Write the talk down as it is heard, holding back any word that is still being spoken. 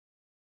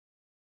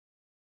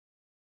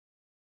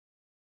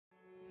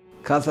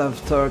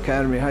Kosloff Torah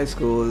Academy High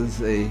School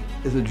is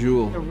a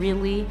jewel. A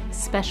really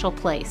special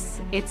place.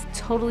 It's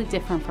totally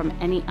different from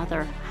any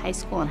other high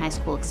school and high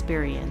school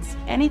experience.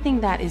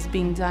 Anything that is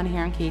being done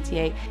here in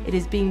KTA, it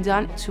is being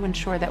done to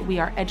ensure that we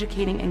are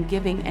educating and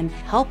giving and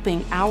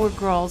helping our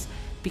girls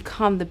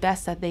become the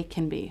best that they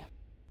can be.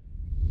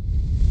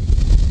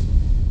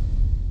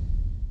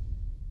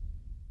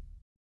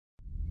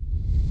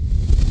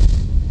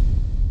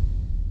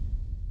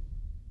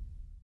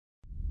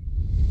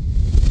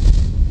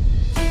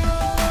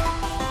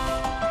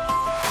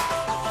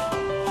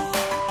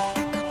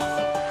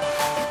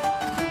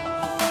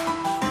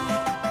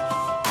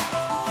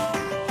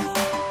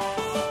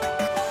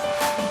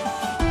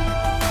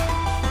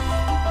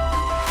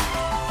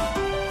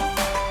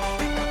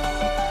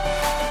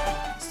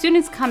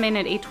 Students come in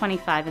at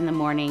 8:25 in the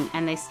morning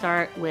and they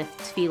start with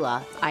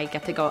tefillah. I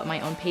get to go at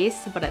my own pace,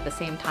 but at the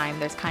same time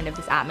there's kind of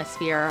this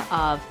atmosphere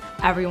of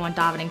everyone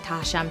davening to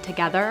Hashem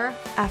together.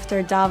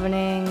 After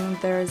davening,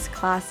 there's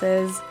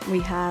classes. We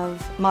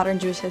have modern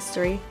Jewish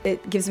history.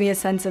 It gives me a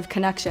sense of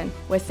connection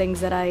with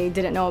things that I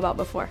didn't know about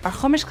before. Our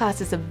Chumash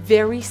class is a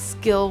very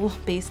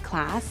skill-based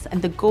class,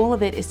 and the goal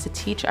of it is to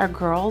teach our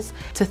girls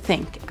to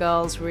think.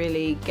 Girls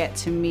really get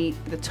to meet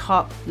the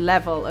top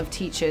level of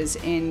teachers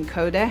in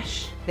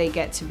Kodesh. They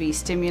get to be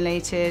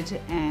stimulated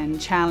and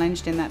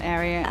challenged in that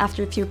area.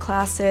 After a few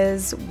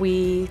classes,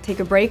 we take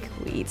a break,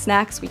 we eat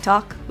snacks, we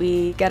talk,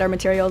 we get our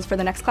materials for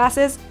the next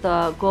classes.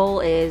 The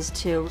goal is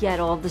to get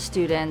all the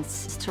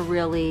students to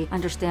really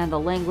understand the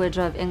language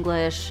of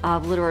English,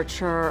 of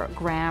literature,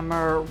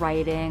 grammar,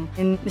 writing.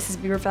 In Mrs.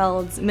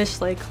 Bieberfeld's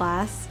Mishlei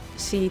class,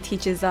 she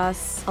teaches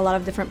us a lot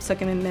of different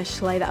psukim in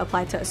Mishlei that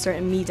apply to a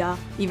certain midah.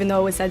 Even though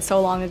it was said so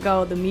long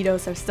ago, the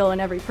midos are still in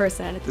every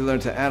person. They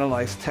learn to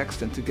analyze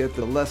text and to get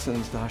the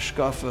lessons, the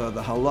hashkafa,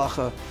 the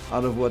halacha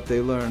out of what they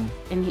learn.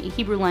 In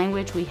Hebrew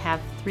language, we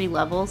have 3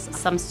 levels.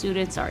 Some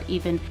students are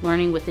even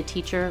learning with the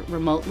teacher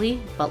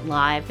remotely, but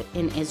live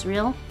in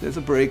Israel. There's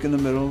a break in the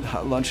middle,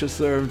 hot lunch is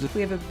served.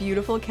 We have a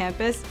beautiful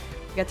campus.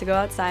 We get to go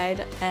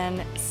outside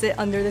and sit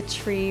under the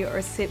tree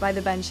or sit by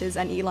the benches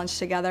and eat lunch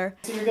together.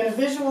 So you're going to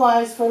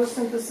visualize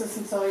photosynthesis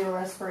and cellular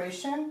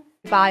respiration.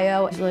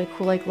 Bio is really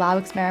cool, like lab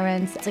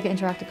experiments. It's like an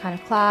interactive kind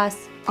of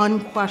class.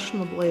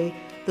 Unquestionably,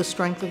 the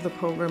strength of the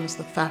program is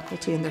the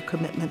faculty and their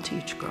commitment to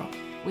each girl.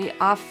 We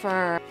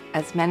offer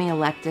as many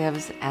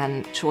electives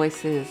and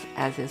choices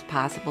as is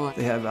possible.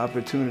 They have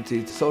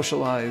opportunity to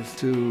socialize,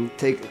 to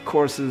take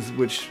courses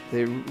which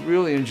they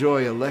really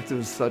enjoy,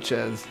 electives such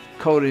as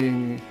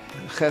coding,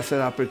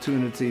 chesed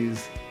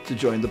opportunities, to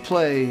join the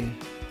play,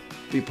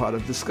 be part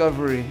of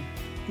discovery.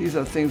 These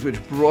are things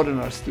which broaden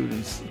our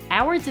students.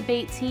 Our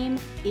debate team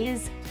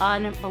is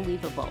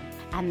unbelievable,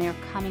 and they're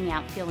coming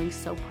out feeling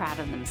so proud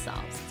of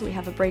themselves. We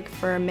have a break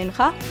for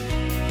mincha.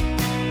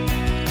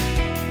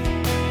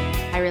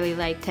 I really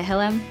like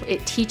Tehillim.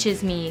 It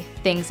teaches me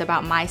things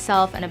about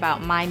myself and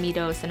about my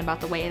midos and about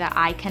the way that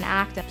I can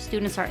act.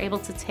 Students are able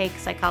to take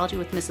psychology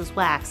with Mrs.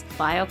 Wax,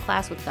 bio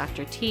class with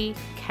Dr. T,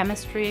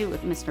 chemistry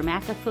with Mr.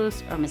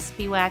 McAfoos or Ms.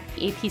 Spiewak,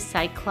 AP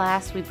Psych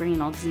class. We bring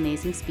in all these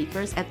amazing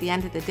speakers. At the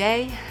end of the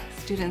day,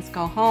 students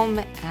go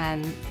home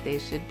and they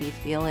should be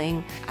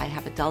feeling I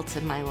have adults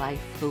in my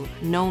life who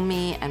know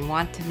me and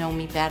want to know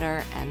me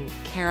better and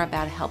care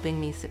about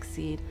helping me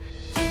succeed.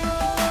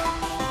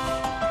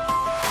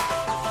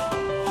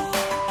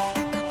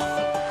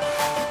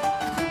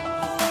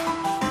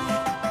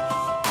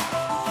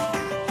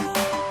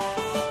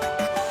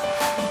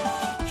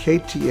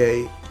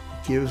 KTA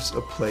gives a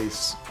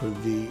place for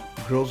the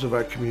girls of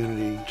our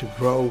community to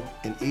grow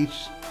in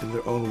each in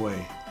their own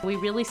way. We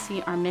really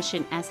see our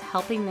mission as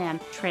helping them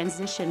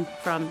transition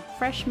from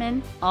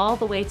freshmen all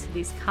the way to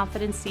these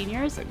confident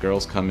seniors. The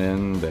girls come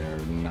in, they're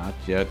not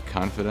yet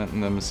confident in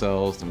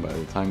themselves, and by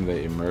the time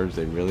they emerge,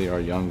 they really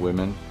are young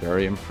women,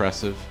 very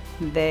impressive.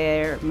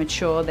 They're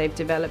mature, they've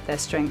developed their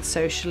strengths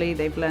socially,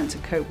 they've learned to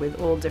cope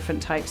with all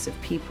different types of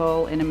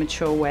people in a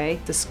mature way.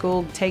 The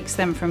school takes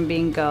them from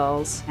being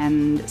girls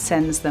and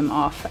sends them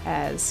off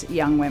as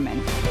young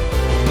women.